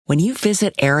When you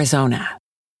visit Arizona,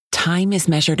 time is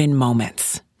measured in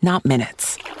moments, not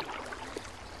minutes.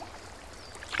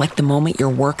 Like the moment your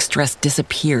work stress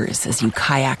disappears as you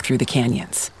kayak through the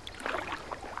canyons.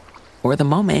 Or the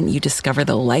moment you discover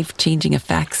the life-changing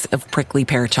effects of prickly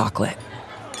pear chocolate.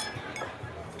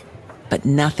 But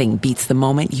nothing beats the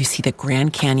moment you see the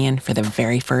Grand Canyon for the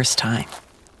very first time.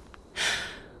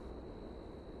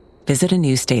 Visit a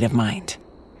new state of mind.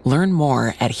 Learn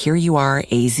more at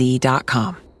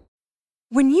hereyouareaz.com.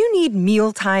 When you need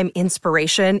mealtime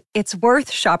inspiration, it's worth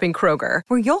shopping Kroger,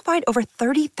 where you'll find over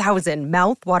 30,000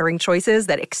 mouth-watering choices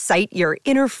that excite your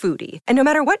inner foodie. And no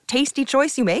matter what tasty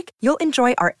choice you make, you'll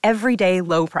enjoy our everyday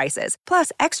low prices,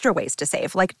 plus extra ways to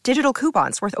save, like digital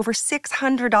coupons worth over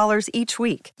 $600 each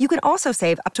week. You can also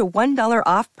save up to $1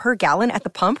 off per gallon at the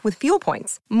pump with fuel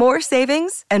points. More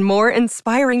savings and more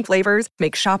inspiring flavors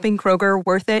make shopping Kroger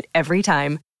worth it every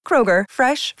time. Kroger,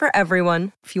 fresh for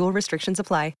everyone. Fuel restrictions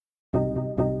apply.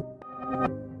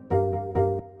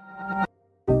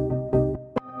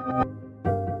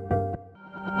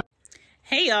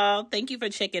 Hey y'all, thank you for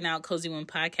checking out Cozy One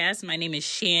Podcast. My name is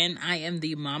Shan. I am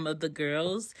the mom of the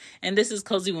girls, and this is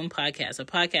Cozy One Podcast, a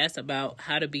podcast about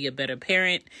how to be a better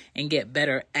parent and get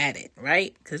better at it,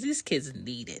 right? Because these kids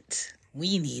need it.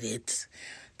 We need it.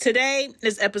 Today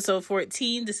is episode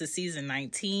 14. This is season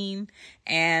 19,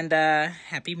 and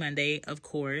happy Monday, of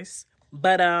course.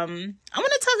 But I want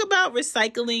to talk about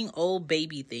recycling old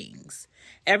baby things.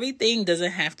 Everything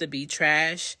doesn't have to be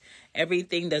trash.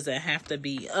 Everything doesn't have to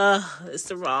be, it's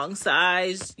the wrong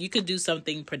size. You could do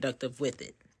something productive with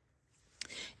it.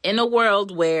 In a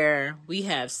world where we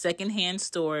have secondhand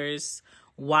stores,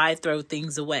 why throw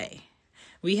things away?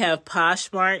 We have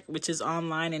Poshmark, which is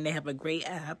online, and they have a great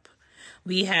app.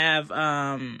 We have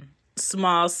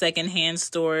small secondhand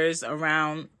stores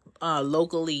around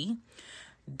locally.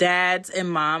 Dads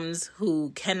and moms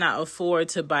who cannot afford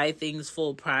to buy things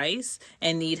full price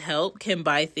and need help can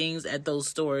buy things at those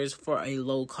stores for a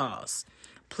low cost.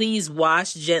 Please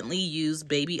wash gently used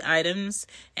baby items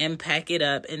and pack it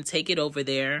up and take it over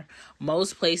there.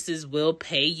 Most places will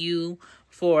pay you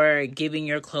for giving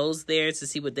your clothes there to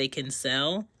see what they can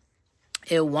sell.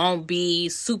 It won't be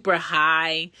super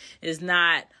high. It's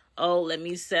not, let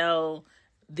me sell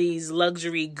these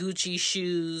luxury Gucci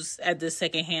shoes at the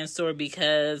secondhand store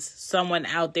because someone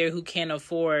out there who can't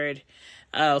afford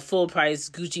full price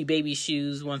Gucci baby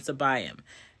shoes wants to buy them.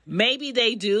 Maybe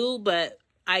they do, but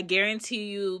I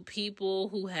guarantee you people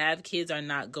who have kids are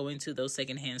not going to those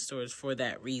secondhand stores for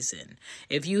that reason.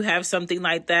 If you have something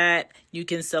like that, you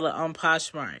can sell it on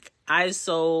Poshmark. I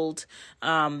sold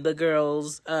the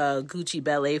girls Gucci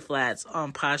ballet flats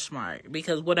on Poshmark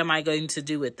because what am I going to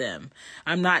do with them?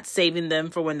 I'm not saving them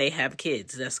for when they have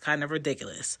kids. That's kind of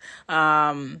ridiculous.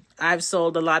 I've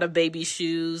sold a lot of baby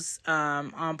shoes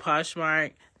on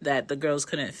Poshmark that the girls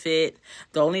couldn't fit.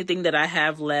 The only thing that I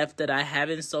have left that I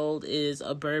haven't sold is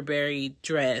a Burberry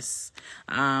dress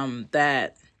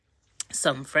that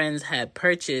some friends had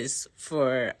purchased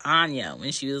for Anya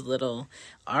when she was little.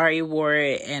 Ari wore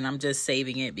it, and I'm just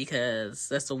saving it because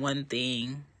that's the one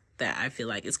thing that I feel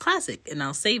like is classic, and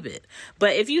I'll save it.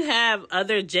 But if you have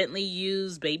other gently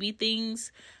used baby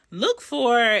things, look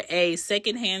for a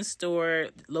secondhand store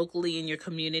locally in your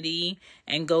community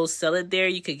and go sell it there.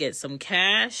 You could get some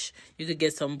cash. You could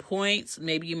get some points.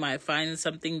 Maybe you might find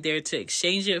something there to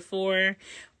exchange it for.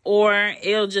 Or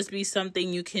it'll just be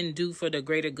something you can do for the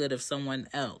greater good of someone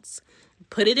else.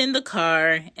 Put it in the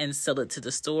car and sell it to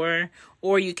the store.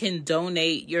 Or you can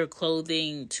donate your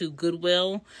clothing to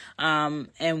Goodwill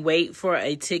and wait for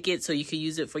a ticket so you can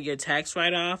use it for your tax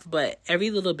write-off. But every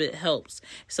little bit helps.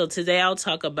 So today I'll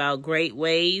talk about great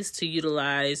ways to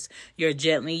utilize your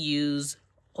gently used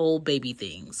old baby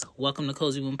things. Welcome to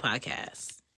Cozy One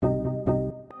Podcast.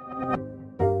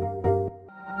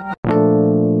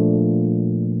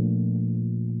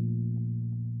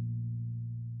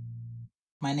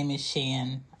 My name is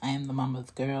Shan. I am the mom of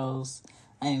the girls.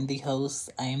 I am the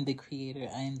host. I am the creator.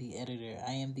 I am the editor.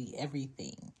 I am the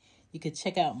everything. You can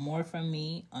check out more from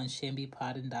me on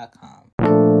shanbypodden.com.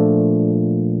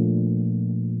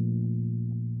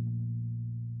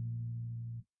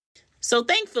 So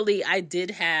thankfully, I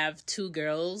did have two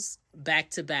girls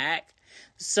back to back.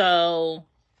 So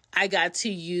I got to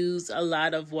use a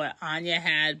lot of what Anya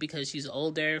had because she's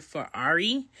older for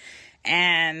Ari.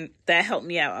 And that helped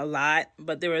me out a lot.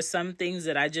 But there were some things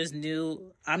that I just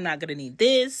knew I'm not going to need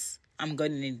this. I'm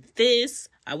going to need this.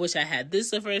 I wish I had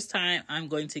this the first time. I'm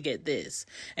going to get this.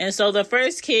 And so the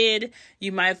first kid,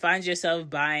 you might find yourself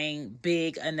buying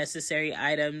big unnecessary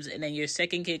items. And then your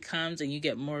second kid comes and you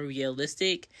get more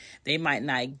realistic. They might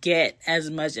not get as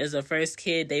much as the first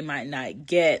kid. They might not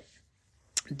get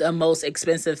the most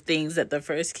expensive things that the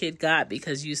first kid got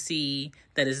because you see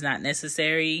that is not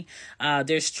necessary.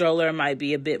 Their stroller might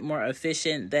be a bit more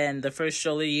efficient than the first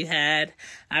stroller you had.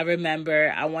 I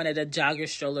remember I wanted a jogger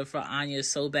stroller for Anya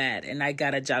so bad, and I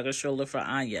got a jogger stroller for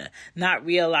Anya, not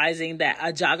realizing that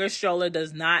a jogger stroller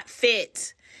does not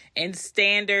fit in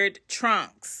standard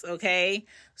trunks, okay?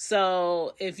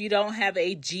 So if you don't have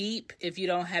a Jeep, if you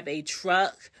don't have a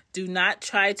truck, do not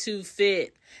try to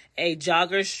fit a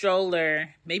jogger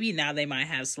stroller. Maybe now they might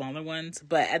have smaller ones,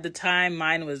 but at the time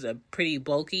mine was a pretty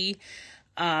bulky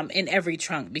in every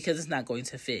trunk because it's not going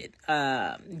to fit.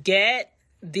 Get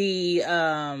the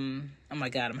oh my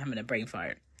god, I'm having a brain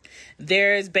fart.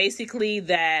 There's basically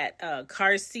that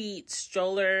car seat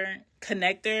stroller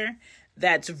connector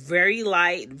that's very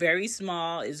light, very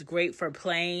small. It's great for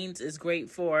planes. It's great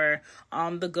for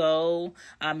on the go.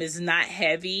 It's not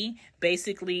heavy.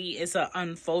 Basically, it's an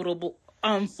unfoldable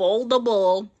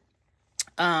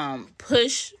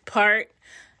push part,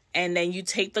 and then you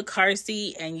take the car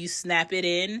seat and you snap it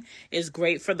in. It's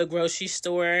great for the grocery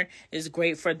store. It's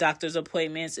great for doctor's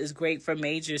appointments. It's great for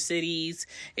major cities.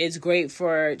 It's great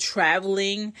for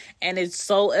traveling, and it's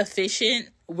so efficient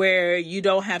where you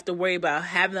don't have to worry about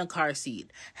having a car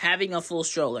seat, having a full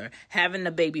stroller, having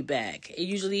a baby bag. It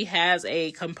usually has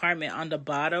a compartment on the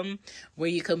bottom where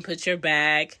you can put your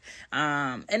bag.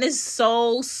 And it's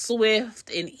so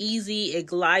swift and easy. It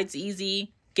glides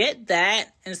easy. Get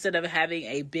that instead of having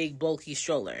a big bulky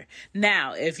stroller.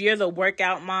 Now, if you're the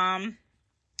workout mom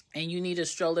and you need a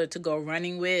stroller to go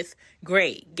running with,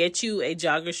 great. Get you a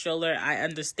jogger stroller. I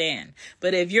understand.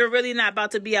 But if you're really not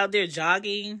about to be out there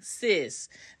jogging, sis,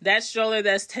 that stroller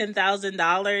that's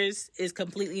 $10,000 is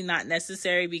completely not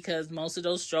necessary because most of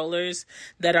those strollers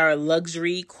that are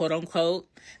luxury, quote unquote,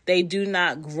 they do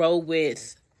not grow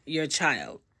with your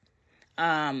child.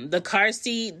 The car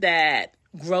seat that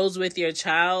grows with your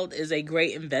child is a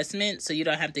great investment, so you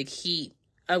don't have to keep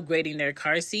upgrading their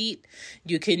car seat.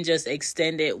 You can just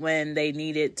extend it when they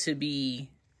need it to be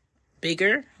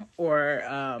bigger or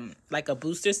like a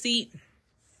booster seat.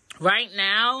 Right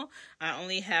now, I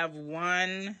only have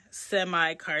one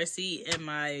semi car seat in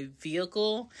my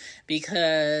vehicle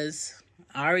because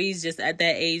Ari's just at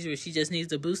that age where she just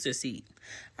needs a booster seat.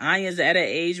 Anya's at an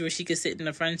age where she could sit in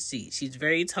the front seat. She's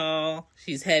very tall.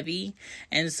 She's heavy.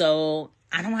 And so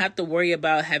I don't have to worry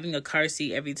about having a car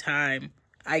seat every time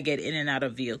I get in and out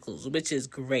of vehicles, which is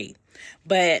great.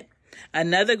 But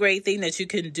another great thing that you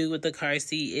can do with the car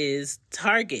seat is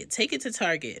Target. Take it to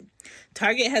Target.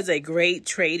 Target has a great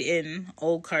trade-in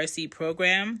old car seat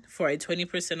program for a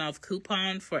 20% off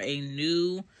coupon for a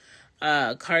new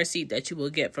car seat that you will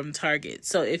get from Target.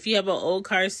 So if you have an old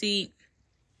car seat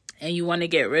and you want to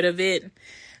get rid of it,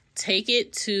 take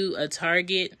it to a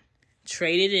Target,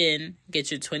 trade it in,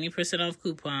 get your 20% off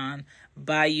coupon,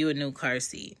 buy you a new car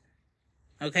seat.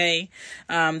 Okay?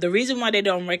 The reason why they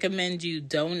don't recommend you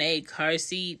donate car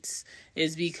seats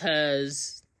is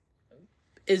because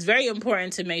it's very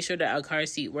important to make sure that a car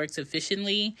seat works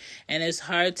efficiently, and it's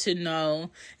hard to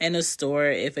know in a store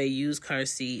if a used car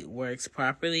seat works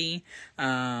properly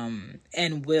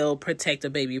and will protect a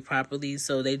baby properly,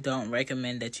 so they don't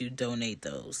recommend that you donate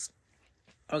those.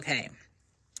 Okay,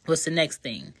 what's the next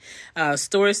thing?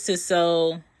 Stores to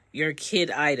sell your kid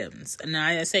items. Now,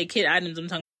 I say kid items, I'm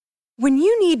talking. When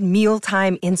you need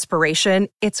mealtime inspiration,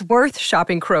 it's worth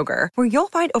shopping Kroger, where you'll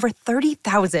find over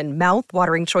 30,000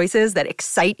 mouth-watering choices that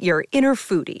excite your inner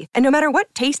foodie. And no matter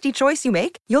what tasty choice you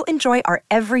make, you'll enjoy our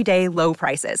everyday low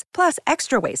prices, plus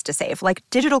extra ways to save, like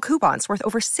digital coupons worth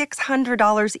over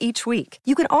 $600 each week.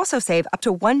 You can also save up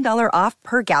to $1 off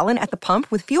per gallon at the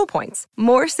pump with fuel points.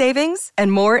 More savings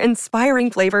and more inspiring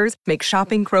flavors make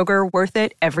shopping Kroger worth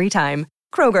it every time.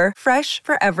 Kroger, fresh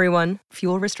for everyone.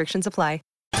 Fuel restrictions apply.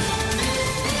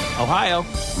 Ohio,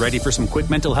 ready for some quick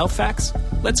mental health facts?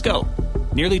 Let's go.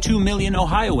 Nearly 2 million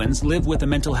Ohioans live with a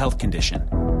mental health condition.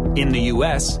 In the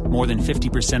U.S., more than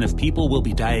 50% of people will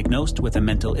be diagnosed with a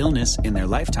mental illness in their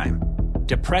lifetime.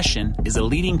 Depression is a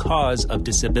leading cause of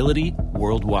disability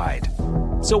worldwide.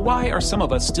 So why are some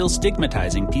of us still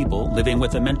stigmatizing people living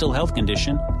with a mental health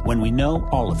condition when we know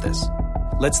all of this?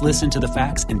 Let's listen to the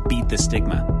facts and beat the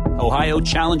stigma. Ohio,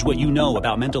 challenge what you know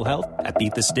about mental health at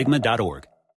beatthestigma.org.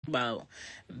 About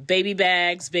baby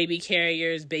bags, baby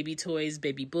carriers, baby toys,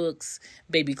 baby books,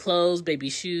 baby clothes, baby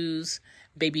shoes,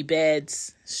 baby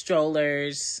beds,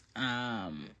 strollers,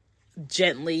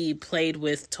 gently played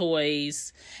with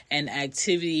toys and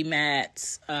activity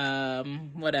mats.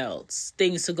 What else?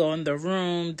 Things to go in the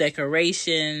room,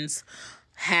 decorations,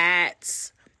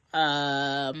 hats,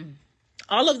 all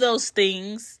of those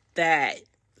things that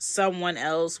someone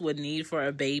else would need for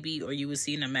a baby, or you would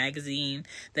see in a magazine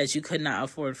that you could not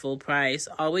afford full price.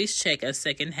 Always check a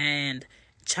secondhand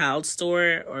child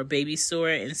store or baby store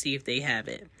and see if they have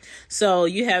it. So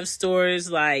you have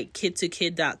stores like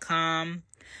kid2kid.com,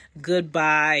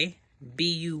 Goodbye,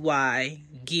 BUY,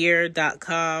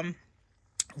 gear.com,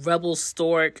 Rebel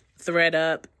Stork,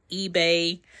 ThredUp,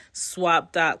 eBay,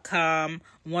 swap.com,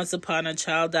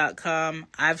 onceuponachild.com.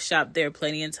 I've shopped there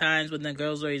plenty of times when the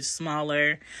girls were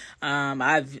smaller.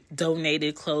 I've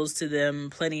donated clothes to them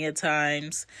plenty of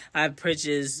times. I've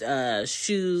purchased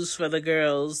shoes for the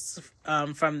girls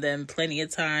from them plenty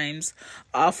of times.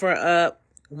 OfferUp,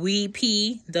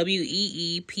 WeePea.com,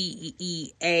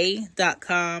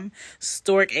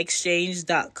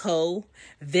 StorkExchange.co,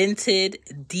 Vinted,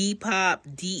 Depop,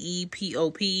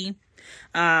 DEPOP.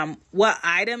 What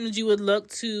items you would look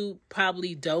to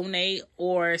probably donate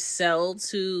or sell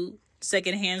to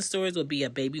secondhand stores would be a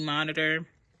baby monitor,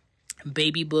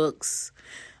 baby books,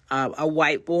 a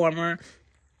wipe warmer,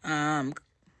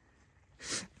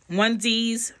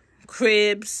 onesies,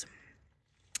 cribs,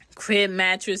 crib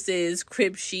mattresses,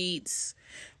 crib sheets,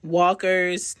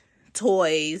 walkers,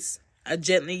 toys, a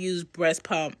gently used breast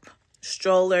pump,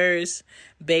 strollers,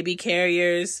 baby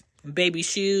carriers, baby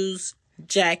shoes,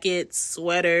 jackets,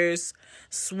 sweaters,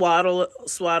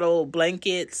 swaddle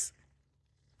blankets,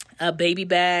 a baby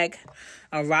bag,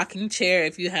 a rocking chair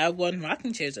if you have one.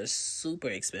 Rocking chairs are super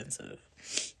expensive.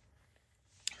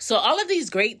 So all of these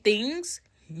great things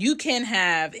you can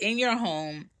have in your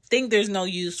home. Think there's no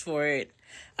use for it.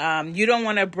 You don't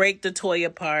want to break the toy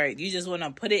apart. You just want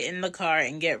to put it in the car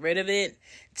and get rid of it.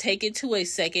 Take it to a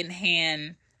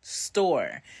secondhand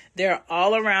store. They're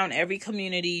all around every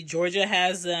community. Georgia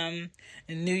has them.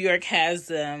 New York has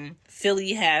them.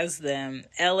 Philly has them.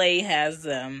 LA has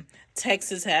them.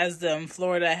 Texas has them.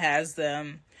 Florida has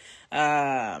them.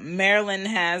 Maryland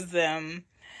has them.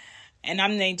 And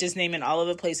I'm just naming all of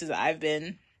the places I've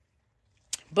been.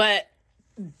 But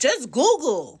just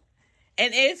Google.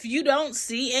 And if you don't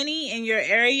see any in your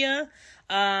area,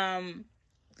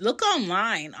 look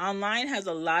online. Online has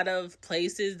a lot of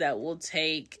places that will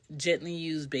take gently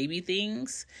used baby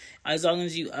things. As long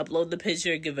as you upload the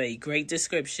picture, give a great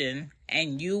description,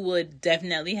 and you would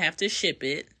definitely have to ship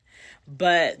it.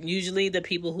 But usually the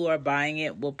people who are buying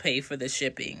it will pay for the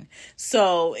shipping.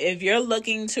 So if you're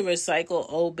looking to recycle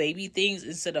old baby things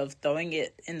instead of throwing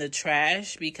it in the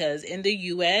trash, because in the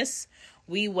U.S.,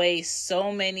 we waste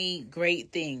so many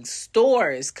great things.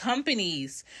 Stores,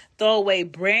 companies throw away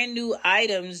brand new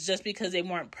items just because they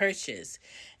weren't purchased.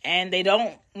 And they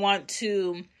don't want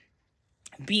to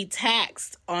be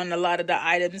taxed on a lot of the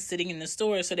items sitting in the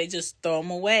store, so they just throw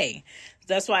them away.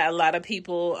 That's why a lot of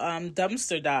people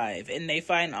dumpster dive, and they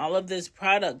find all of this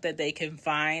product that they can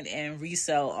find and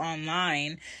resell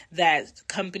online that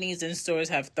companies and stores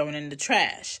have thrown in the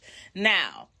trash.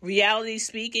 Now, reality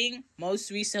speaking,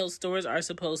 most resale stores are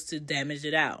supposed to damage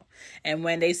it out. And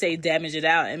when they say damage it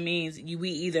out, it means we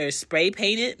either spray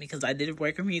paint it, because I did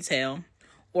work in retail,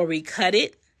 or we cut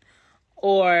it,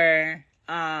 or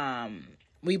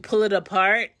we pull it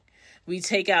apart. We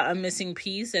take out a missing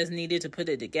piece that's needed to put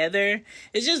it together.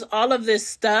 It's just all of this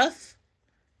stuff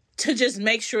to just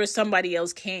make sure somebody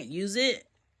else can't use it.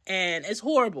 And it's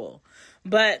horrible.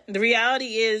 But the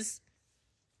reality is,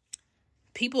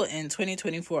 people in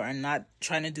 2024 are not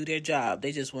trying to do their job.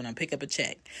 They just want to pick up a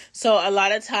check. So a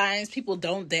lot of times people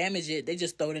don't damage it. They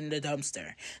just throw it in the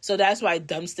dumpster. So that's why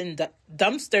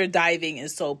dumpster diving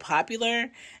is so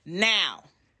popular. Now,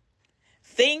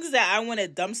 things that I want to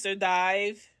dumpster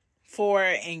dive for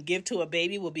and give to a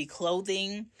baby will be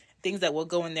clothing, things that will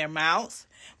go in their mouth.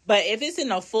 But if it's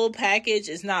in a full package,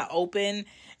 it's not open,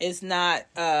 it's not,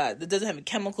 it doesn't have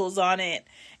chemicals on it,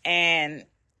 and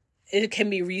it can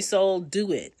be resold,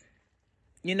 do it.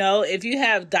 You know, if you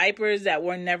have diapers that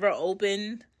were never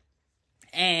opened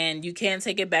and you can't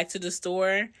take it back to the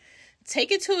store,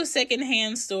 take it to a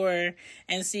secondhand store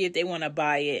and see if they want to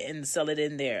buy it and sell it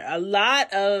in there. A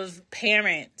lot of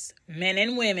parents, men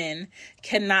and women,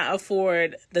 cannot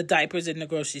afford the diapers in the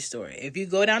grocery store. If you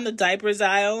go down the diapers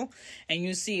aisle and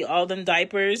you see all them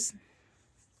diapers,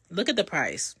 look at the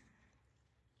price.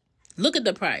 Look at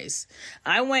the price.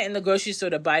 I went in the grocery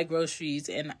store to buy groceries,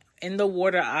 and in the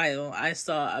water aisle, I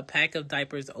saw a pack of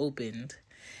diapers opened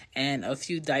and a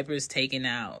few diapers taken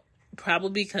out.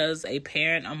 Probably because a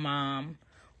parent, a mom,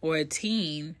 or a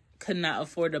teen could not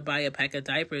afford to buy a pack of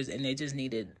diapers, and they just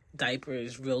needed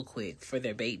diapers real quick for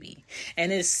their baby.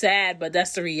 And it's sad, but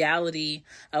that's the reality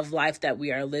of life that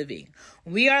we are living.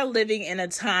 We are living in a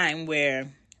time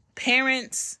where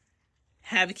parents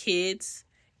have kids,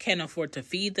 can't afford to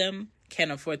feed them,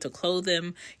 can't afford to clothe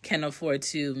them, can't afford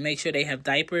to make sure they have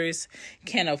diapers,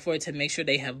 can't afford to make sure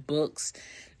they have books,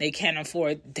 they can't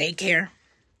afford daycare.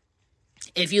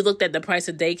 If you looked at the price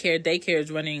of daycare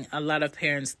is running a lot of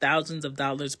parents thousands of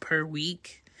dollars per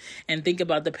week. And think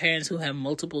about the parents who have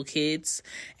multiple kids.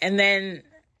 And then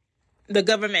the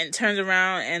government turns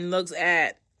around and looks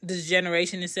at this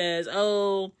generation and says,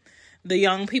 oh, the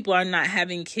young people are not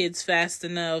having kids fast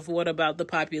enough. What about the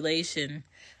population?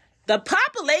 The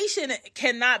population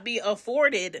cannot be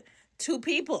afforded to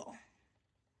people.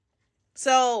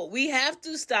 So we have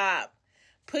to stop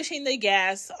pushing the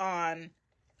gas on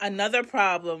another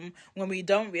problem when we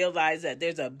don't realize that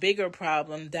there's a bigger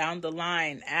problem down the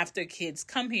line after kids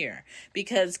come here.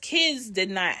 Because kids did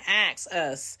not ask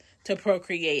us to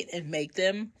procreate and make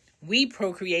them. We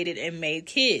procreated and made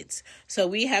kids. So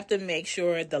we have to make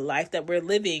sure the life that we're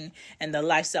living and the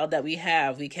lifestyle that we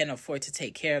have, we can afford to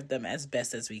take care of them as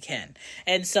best as we can.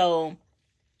 And so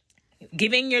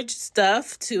giving your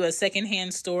stuff to a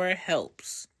secondhand store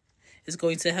helps. It's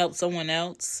going to help someone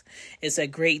else. It's a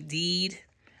great deed.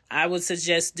 I would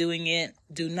suggest doing it.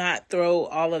 Do not throw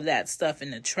all of that stuff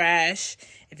in the trash.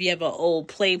 If you have an old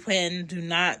playpen, do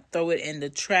not throw it in the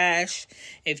trash.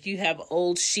 If you have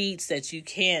old sheets that you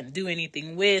can't do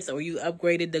anything with, or you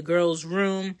upgraded the girl's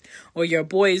room or your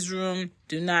boy's room,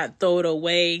 do not throw it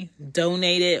away.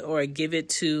 Donate it or give it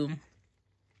to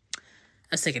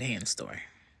a secondhand store.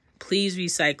 Please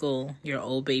recycle your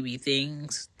old baby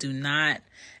things. Do not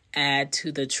add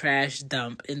to the trash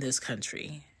dump in this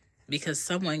country. Because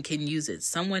someone can use it.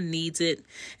 Someone needs it,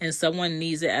 and someone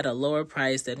needs it at a lower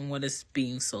price than what is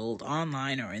being sold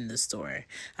online or in the store.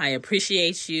 I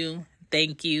appreciate you.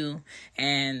 Thank you.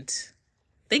 And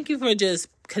thank you for just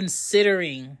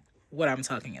considering what I'm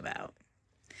talking about.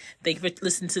 Thank you for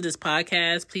listening to this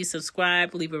podcast. Please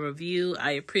subscribe, leave a review.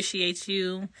 I appreciate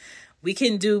you. We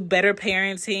can do better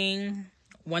parenting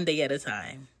one day at a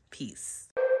time. Peace.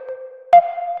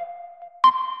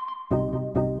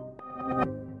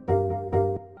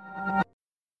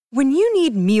 When you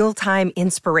need mealtime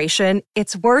inspiration,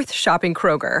 it's worth shopping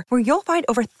Kroger, where you'll find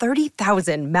over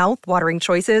 30,000 mouth-watering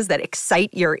choices that excite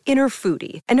your inner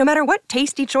foodie. And no matter what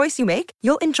tasty choice you make,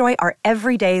 you'll enjoy our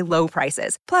everyday low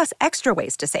prices, plus extra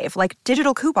ways to save, like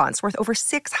digital coupons worth over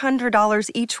 $600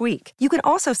 each week. You can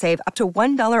also save up to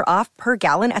 $1 off per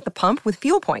gallon at the pump with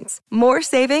fuel points. More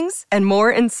savings and more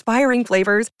inspiring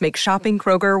flavors make shopping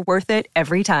Kroger worth it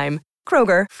every time.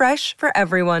 Kroger, fresh for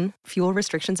everyone. Fuel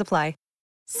restrictions apply.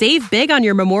 Save big on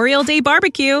your Memorial Day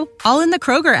barbecue, all in the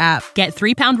Kroger app. Get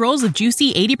 3-pound rolls of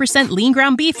juicy 80% lean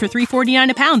ground beef for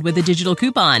 $3.49 a pound with a digital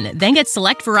coupon. Then get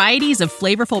select varieties of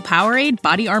flavorful Powerade,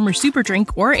 Body Armor Super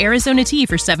Drink, or Arizona tea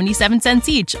for 77 cents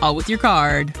each, all with your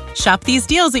card. Shop these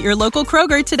deals at your local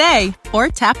Kroger today, or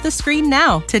tap the screen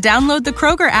now to download the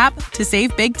Kroger app to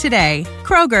save big today.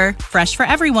 Kroger, fresh for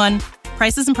everyone.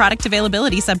 Prices and product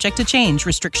availability subject to change.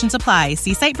 Restrictions apply.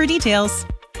 See site for details.